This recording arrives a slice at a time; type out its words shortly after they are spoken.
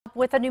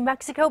with a New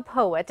Mexico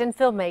poet and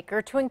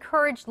filmmaker to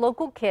encourage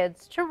local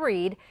kids to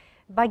read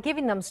by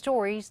giving them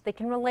stories they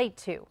can relate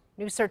to.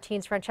 News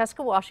 13's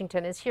Francesca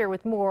Washington is here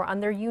with more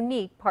on their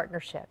unique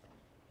partnership.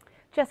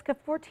 Jessica,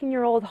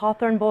 14-year-old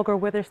Hawthorne Bulger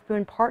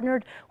Witherspoon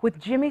partnered with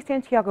Jimmy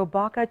Santiago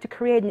Baca to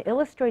create an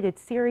illustrated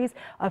series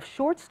of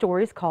short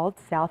stories called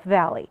South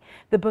Valley.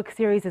 The book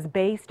series is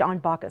based on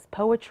Baca's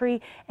poetry,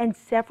 and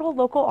several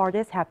local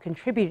artists have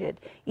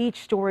contributed.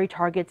 Each story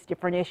targets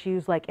different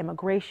issues like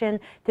immigration,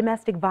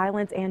 domestic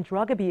violence, and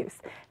drug abuse.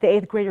 The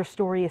 8th grader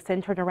story is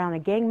centered around a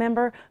gang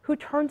member who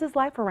turns his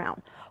life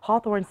around.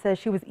 Hawthorne says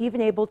she was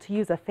even able to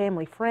use a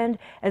family friend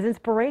as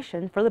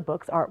inspiration for the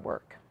book's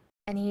artwork.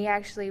 And he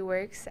actually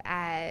works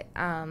at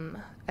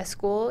a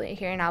school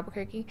here in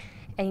Albuquerque,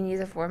 and he's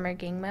a former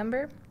gang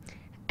member.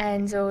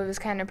 And so it was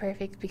kind of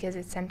perfect because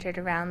it's centered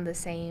around the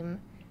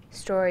same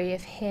story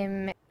of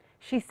him.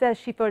 She says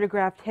she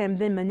photographed him,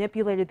 then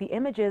manipulated the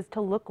images to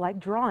look like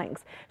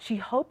drawings. She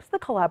hopes the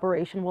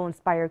collaboration will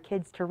inspire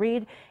kids to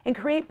read and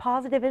create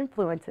positive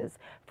influences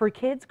for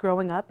kids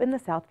growing up in the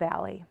South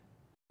Valley.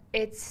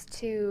 It's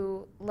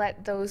to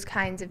let those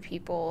kinds of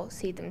people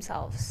see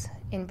themselves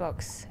in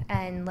books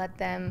and let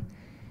them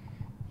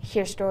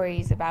hear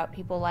stories about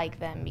people like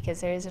them,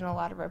 because there isn't a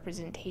lot of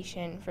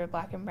representation for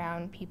Black and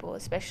brown people,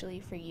 especially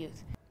for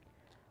youth.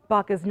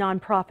 Baca's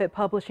nonprofit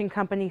publishing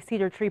company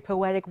Cedar Tree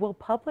Poetic will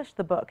publish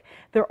the book.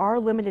 There are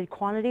limited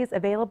quantities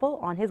available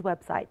on his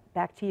website.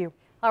 Back to you.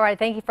 All right,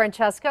 thank you,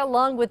 Francesca.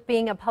 Along with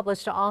being a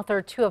published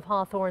author, 2 of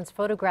Hawthorne's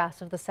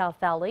photographs of the South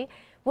Valley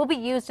will be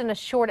used in a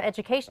short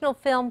educational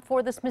film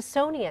for the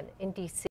Smithsonian in D.C.